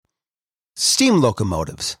Steam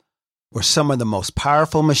locomotives were some of the most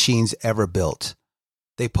powerful machines ever built.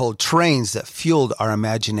 They pulled trains that fueled our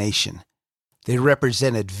imagination. They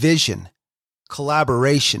represented vision,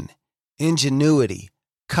 collaboration, ingenuity,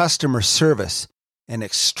 customer service, and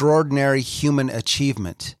extraordinary human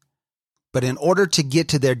achievement. But in order to get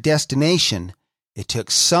to their destination, it took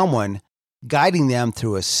someone guiding them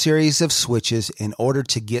through a series of switches in order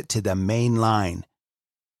to get to the main line.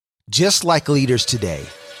 Just like leaders today,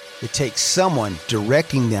 it takes someone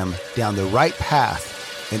directing them down the right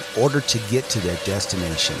path in order to get to their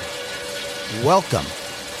destination. Welcome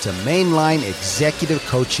to Mainline Executive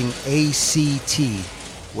Coaching, ACT,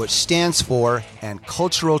 which stands for And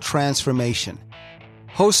Cultural Transformation,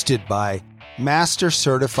 hosted by Master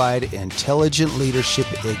Certified Intelligent Leadership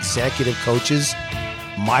Executive Coaches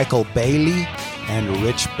Michael Bailey and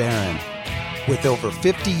Rich Barron, with over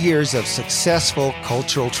 50 years of successful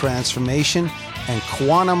cultural transformation and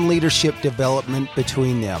quantum leadership development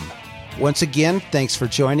between them. Once again, thanks for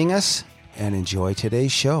joining us and enjoy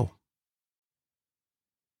today's show.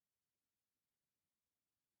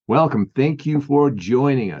 Welcome. Thank you for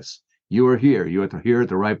joining us. You are here. You are here at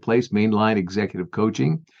the right place. Mainline Executive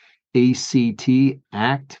Coaching, ACT,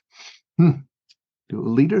 ACT. Do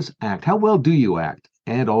leaders act? How well do you act?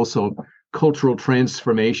 And also cultural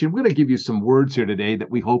transformation. We're going to give you some words here today that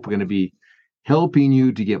we hope are going to be helping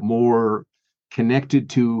you to get more connected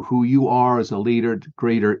to who you are as a leader,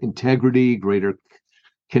 greater integrity, greater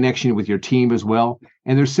connection with your team as well.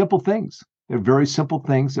 And they're simple things. They're very simple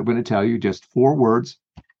things. I'm going to tell you just 4 words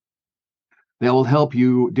that will help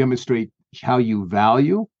you demonstrate how you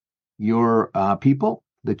value your people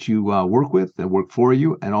that you work with and work for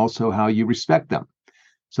you, and also how you respect them.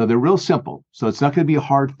 So they're real simple. So it's not going to be a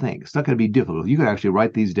hard thing. It's not going to be difficult. You can actually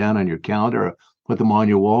write these down on your calendar, or put them on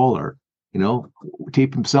your wall, or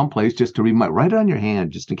tape them someplace just to write it on your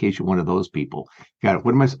hand, just in case you're one of those people. Got it.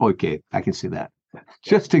 What am I? Okay, I can see that.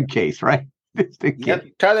 Just in case, right? Just in case. Yep.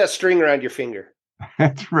 Tie that string around your finger.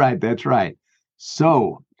 That's right. That's right.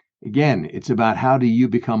 So again, it's about how do you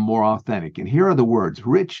become more authentic. And here are the words.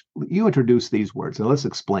 Rich, you introduced these words. So let's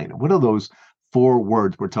explain it. What are those 4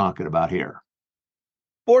 words we're talking about here?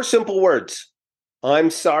 4 simple words. I'm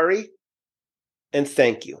sorry and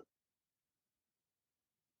thank you.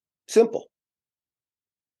 Simple.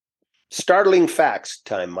 Startling facts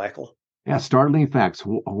time, Michael. Yeah, startling facts.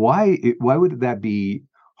 Why would that be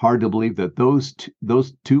hard to believe that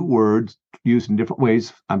those two words used in different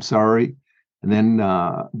ways, I'm sorry, and then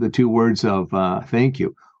the 2 words of thank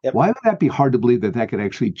you. Yep. Why would that be hard to believe that could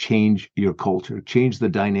actually change your culture, change the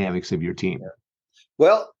dynamics of your team? Yeah.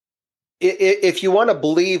 Well, if you want to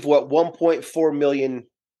believe what 1.4 million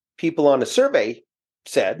people on a survey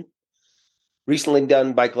said, recently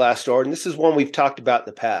done by Glassdoor, and this is one we've talked about in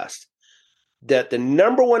the past, that the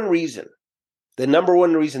number one reason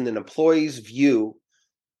that employees view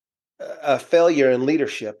a failure in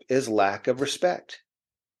leadership is lack of respect.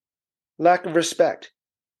 Lack of respect.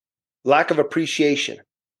 Lack of appreciation.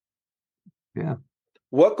 Yeah.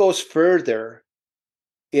 What goes further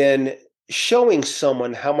in showing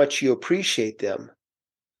someone how much you appreciate them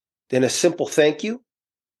than a simple thank you,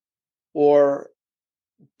 or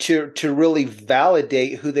to really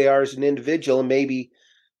validate who they are as an individual, and maybe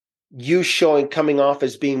you coming off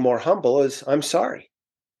as being more humble as I'm sorry.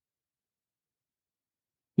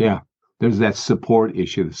 Yeah. There's that support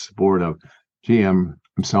issue, the support of, gee, I'm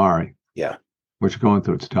sorry. Yeah. What you're going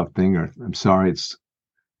through, it's a tough thing, or I'm sorry it's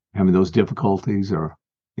having those difficulties, or,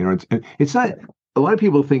 it's not, a lot of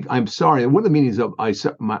people think I'm sorry. And one of the meanings of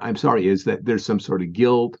I'm sorry is that there's some sort of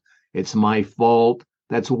guilt. It's my fault.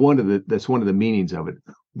 That's one of the meanings of it.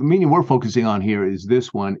 The meaning we're focusing on here is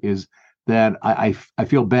this one, is that I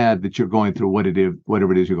feel bad that you're going through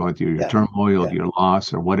whatever it is you're going through, your turmoil, your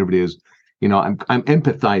loss, or whatever it is. I'm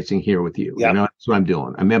empathizing here with you. Yeah. That's what I'm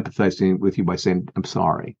doing. I'm empathizing with you by saying I'm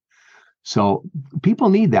sorry. So people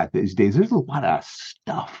need that these days. There's a lot of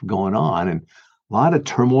stuff going on, and a lot of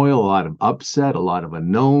turmoil, a lot of upset, a lot of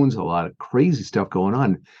unknowns, a lot of crazy stuff going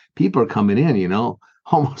on. People are coming in,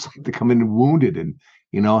 almost like they're coming in wounded, and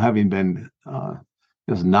having been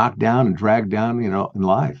just knocked down and dragged down, in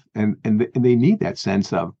life, and they need that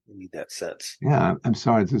sense of. They need that sense. Yeah, I'm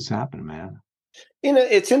sorry this happened, man.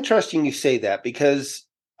 It's interesting you say that, because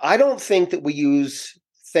I don't think that we use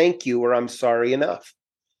thank you or I'm sorry enough.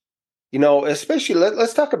 Especially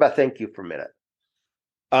let's talk about thank you for a minute.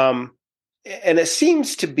 And it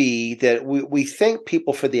seems to be that we thank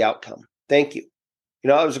people for the outcome. Thank you.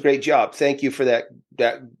 That was a great job. Thank you for that.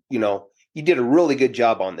 You did a really good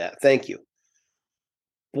job on that. Thank you.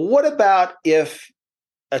 But what about if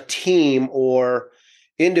a team or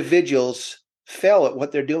individuals fail at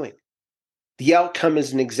what they're doing? the outcome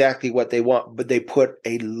isn't exactly what they want, but they put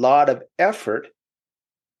a lot of effort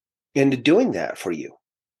into doing that for you.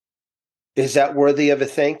 Is that worthy of a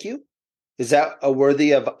thank you? Is that a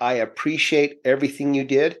worthy of, I appreciate everything you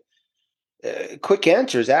did? Quick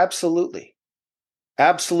answer is absolutely.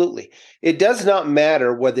 Absolutely. It does not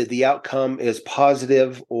matter whether the outcome is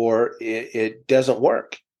positive or it doesn't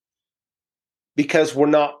work, because we're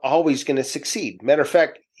not always going to succeed. Matter of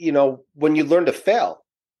fact, when you learn to fail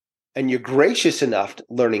and you're gracious enough to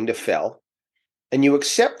learning to fail and you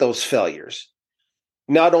accept those failures,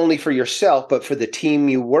 not only for yourself, but for the team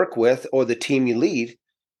you work with or the team you lead,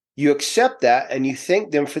 you accept that and you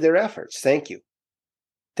thank them for their efforts. Thank you.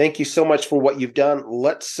 Thank you so much for what you've done.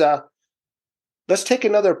 Let's take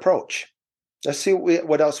another approach. Let's see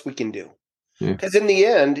what else we can do. Because in the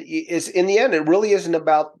end, it really isn't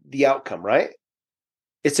about the outcome, right?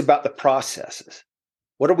 It's about the processes.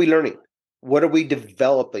 What are we learning? What are we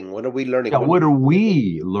developing? What are we learning? Yeah, what are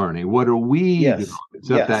we learning? What are we doing? It's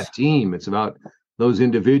about that team. It's about those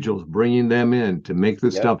individuals, bringing them in to make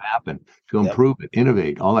this stuff happen, to improve it,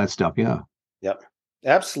 innovate, all that stuff. Yeah. Yep.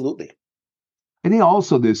 Absolutely. I think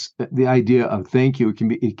also the idea of thank you,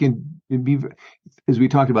 it can be, as we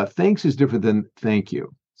talked about, thanks is different than thank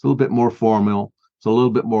you. It's a little bit more formal. It's a little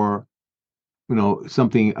bit more,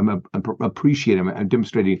 something I'm appreciating. I'm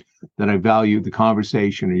demonstrating that I value the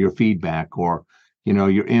conversation or your feedback or,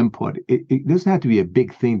 your input. It doesn't have to be a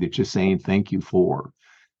big thing that just saying thank you for.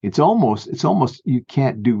 It's almost you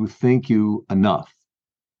can't do thank you enough.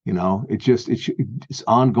 It's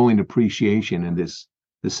ongoing appreciation and this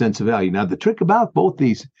sense of value. Now, the trick about both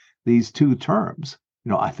these two terms,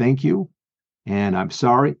 I thank you and I'm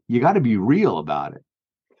sorry, you got to be real about it.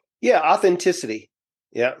 Yeah, authenticity.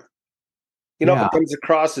 Yeah. If it comes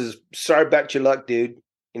across as sorry about your luck, dude,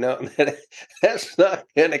 that's not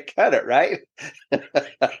going to cut it, right?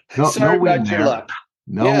 Sorry about your luck.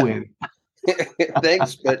 No win.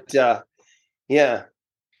 Thanks, but yeah.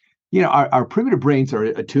 Our primitive brains are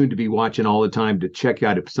attuned to be watching all the time to check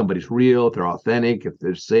out if somebody's real, if they're authentic, if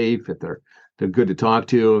they're safe, if they're good to talk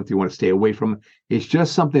to, if you want to stay away from them. It's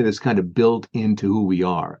just something that's kind of built into who we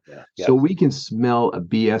are. Yeah. So we can smell a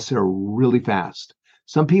BSer really fast.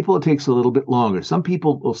 Some people, it takes a little bit longer. Some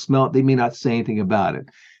people will smell it. They may not say anything about it.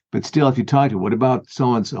 But still, if you talk to, what about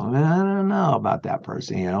so-and-so? I don't know about that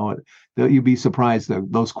person. You'd be surprised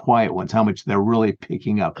that those quiet ones, how much they're really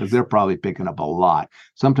picking up, because they're probably picking up a lot.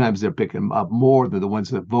 Sometimes they're picking up more than the ones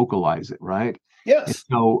that vocalize it, right? Yes. And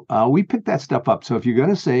so we pick that stuff up. So if you're going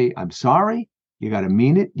to say, I'm sorry, you got to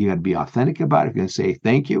mean it. You got to be authentic about it. If you're going to say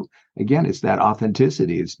thank you, again, it's that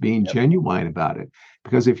authenticity. It's being genuine about it.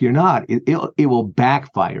 Because if you're not, it will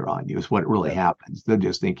backfire on you is what really happens. They'll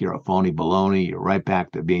just think you're a phony baloney. You're right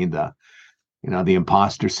back to being the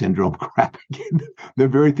imposter syndrome crap again. The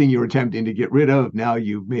very thing you're attempting to get rid of, now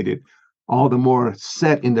you've made it all the more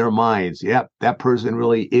set in their minds. Yep, that person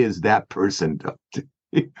really is that person.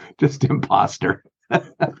 Just imposter.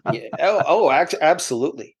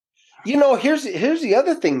 Absolutely. Here's the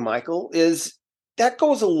other thing, Michael, is that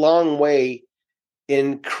goes a long way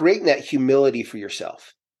in creating that humility for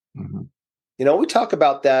yourself. Mm-hmm. We talk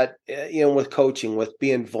about that, with coaching, with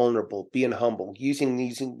being vulnerable, being humble,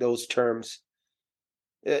 using those terms,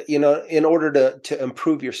 in order to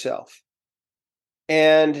improve yourself.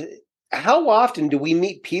 And how often do we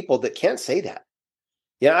meet people that can't say that?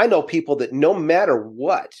 Yeah, I know people that no matter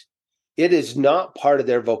what, it is not part of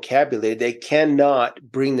their vocabulary. They cannot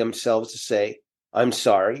bring themselves to say, I'm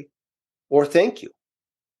sorry or thank you.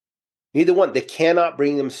 Neither one. They cannot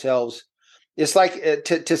bring themselves. It's like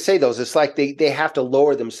to say those. It's like they have to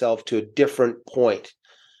lower themselves to a different point,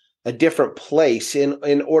 a different place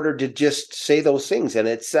in order to just say those things. And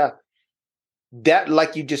it's that,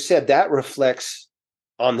 like you just said, that reflects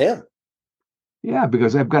on them. Yeah,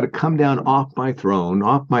 because I've got to come down off my throne,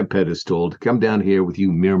 off my pedestal, to come down here with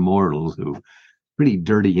you mere mortals who are pretty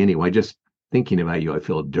dirty anyway. Just thinking about you, I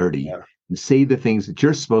feel dirty. Yeah. And say the things that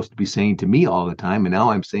you're supposed to be saying to me all the time, and now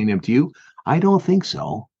I'm saying them to you. I don't think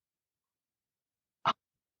so.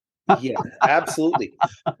 Yeah, absolutely.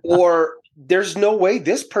 Or there's no way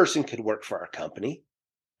this person could work for our company.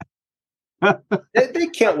 They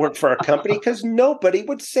can't work for our company because nobody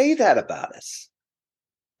would say that about us.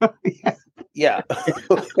 Yeah.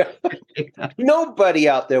 Nobody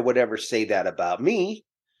out there would ever say that about me.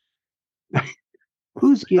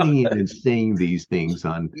 Who's getting in and saying these things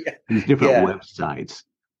on these different websites?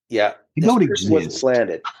 Yeah. They don't exist.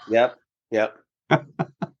 Planted. Yep.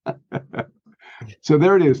 So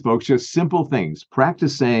there it is, folks. Just simple things.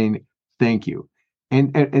 Practice saying thank you.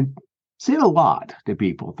 And say it a lot to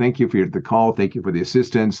people. Thank you for the call. Thank you for the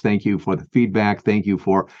assistance. Thank you for the feedback. Thank you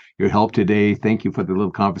for your help today. Thank you for the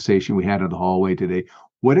little conversation we had in the hallway today.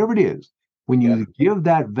 Whatever it is, when you give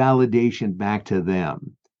that validation back to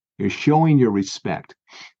them, you're showing your respect.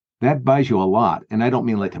 That buys you a lot. And I don't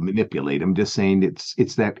mean like to manipulate. I'm just saying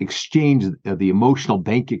it's that exchange of the emotional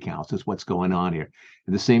bank accounts is what's going on here.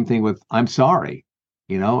 And the same thing with I'm sorry.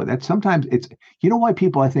 That sometimes why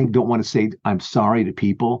people I think don't want to say I'm sorry to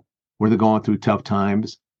people where they're going through tough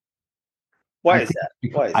times. Why is that?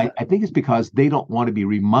 I think it's because they don't want to be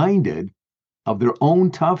reminded of their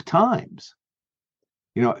own tough times.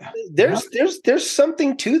 There's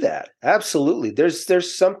something to that. Absolutely.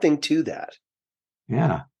 There's something to that.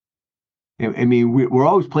 Yeah. I mean, we're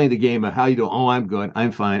always playing the game of how you doing? Oh, I'm good.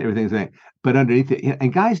 I'm fine. Everything's fine. But underneath it,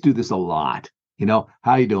 and guys do this a lot.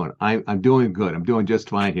 How you doing? I'm doing good. I'm doing just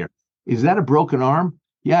fine here. Is that a broken arm?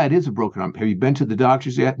 Yeah, it is a broken arm. Have you been to the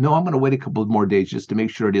doctors yet? No, I'm going to wait a couple of more days just to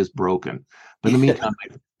make sure it is broken. But in the meantime,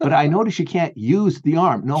 but I notice you can't use the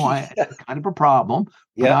arm. No, it's kind of a problem.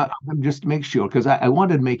 But I'm just to make sure because I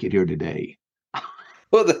wanted to make it here today.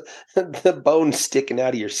 Well, the bone's sticking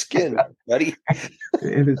out of your skin, buddy.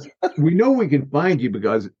 We know we can find you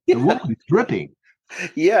because the wound is dripping.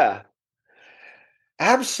 Yeah,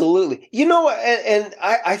 absolutely. And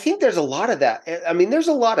I think there's a lot of that. I mean, there's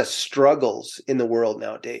a lot of struggles in the world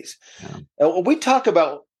nowadays. Yeah. We talk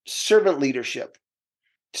about servant leadership,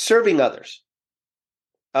 serving others,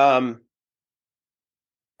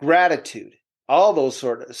 gratitude, all those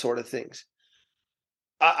sort of things.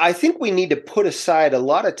 I think we need to put aside a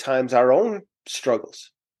lot of times our own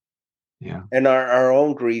struggles, and our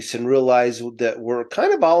own griefs, and realize that we're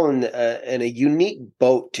kind of all in a unique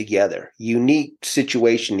boat together, unique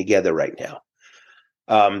situation together right now.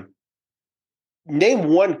 Name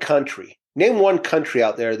one country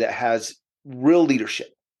out there that has real leadership.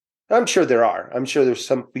 I'm sure there are. I'm sure there's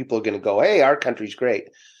some people are going to go, "Hey, our country's great."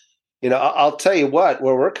 I'll tell you what,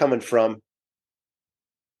 where we're coming from.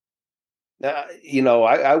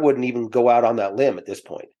 I wouldn't even go out on that limb at this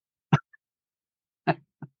point.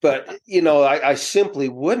 But I simply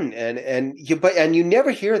wouldn't, and you never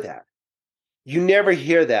hear that. You never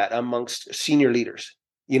hear that amongst senior leaders.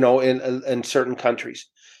 In certain countries,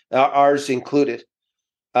 ours included.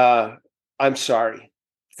 I'm sorry,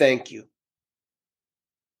 thank you.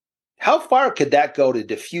 How far could that go to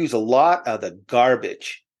diffuse a lot of the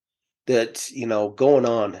garbage that's going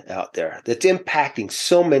on out there that's impacting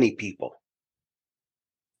so many people?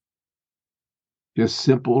 Just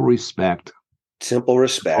simple respect. Simple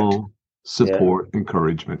respect. Support,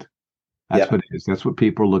 encouragement. That's what it is. That's what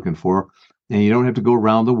people are looking for. And you don't have to go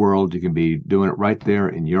around the world. You can be doing it right there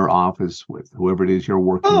in your office with whoever it is you're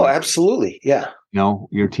working with. Oh, absolutely. Yeah.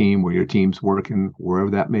 Your team, where your team's working, wherever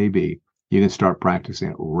that may be. You can start practicing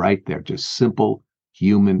it right there. Just simple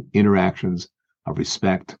human interactions of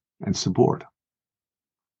respect and support.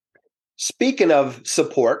 Speaking of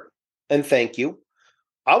support and thank you,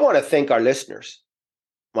 I want to thank our listeners,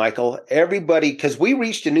 Michael, everybody, because we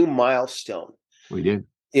reached a new milestone. We did.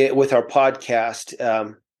 With our podcast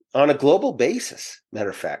on a global basis,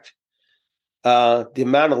 matter of fact. The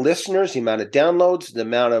amount of listeners, the amount of downloads, the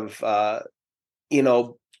amount of,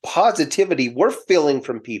 positivity we're feeling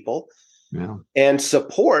from people and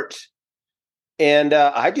support. And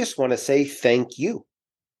I just want to say thank you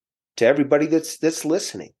to everybody that's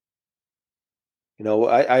listening.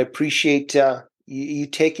 I appreciate you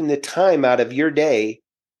taking the time out of your day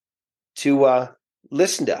to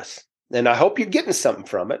listen to us. And I hope you're getting something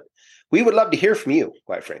from it. We would love to hear from you,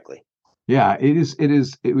 quite frankly. Yeah, it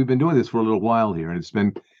is. We've been doing this for a little while here, and it's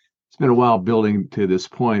been a while building to this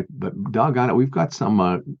point. But doggone it, we've got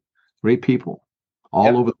some great people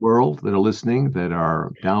all over the world that are listening, that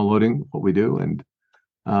are downloading what we do. And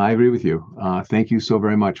I agree with you. Thank you so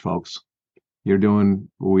very much, folks.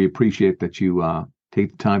 We appreciate that you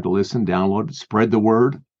take the time to listen, download, spread the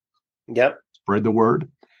word. Yep. Spread the word.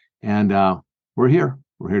 And we're here.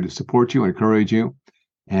 We're here to support you, encourage you.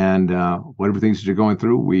 And whatever things that you're going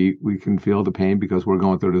through, we can feel the pain because we're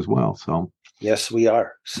going through it as well. So yes, we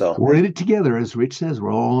are. So we're in it together, as Rich says.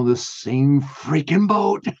 We're all in the same freaking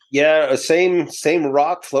boat. Yeah, same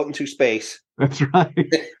rock floating through space. That's right.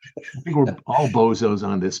 I think we're all bozos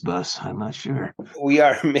on this bus. I'm not sure. We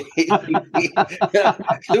are, maybe.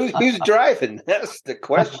 Who's driving? That's the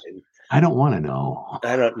question. I don't want to know.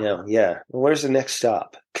 I don't know. Yeah. Well, where's the next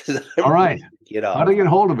stop? All right. Get off. How do you get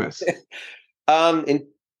hold of us? And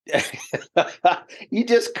you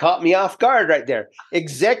just caught me off guard right there.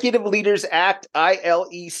 Executive Leaders Act,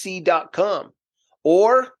 ILEC.com.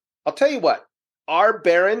 Or I'll tell you what, R.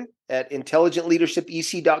 Barron at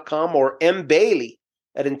intelligentleadershipec.com or M. Bailey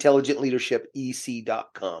at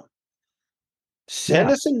intelligentleadershipec.com. Send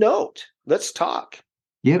us a note. Let's talk.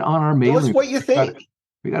 Get on our Tell mailing us what you think.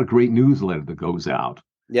 We got a great newsletter that goes out.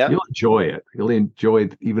 Yeah. You'll enjoy it. You'll enjoy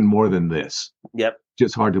it even more than this. Yep.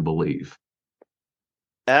 Just hard to believe.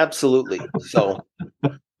 Absolutely. So,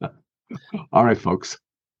 all right, folks.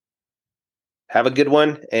 Have a good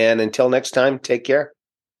one. And until next time, take care.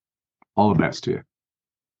 All the best to you.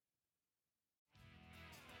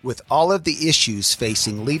 With all of the issues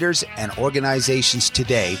facing leaders and organizations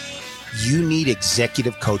today, you need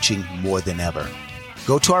executive coaching more than ever.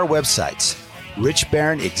 Go to our websites,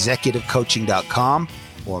 richbarronexecutivecoaching.com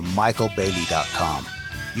or michaelbailey.com.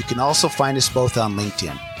 You can also find us both on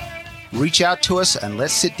LinkedIn. Reach out to us and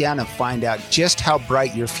let's sit down and find out just how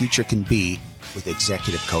bright your future can be with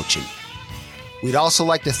executive coaching. We'd also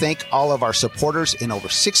like to thank all of our supporters in over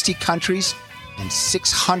 60 countries and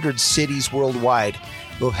 600 cities worldwide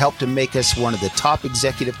who have helped to make us one of the top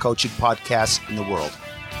executive coaching podcasts in the world.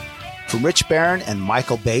 From Rich Barron and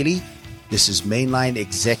Michael Bailey, this is Mainline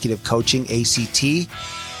Executive Coaching, ACT.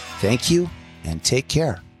 Thank you and take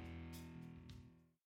care.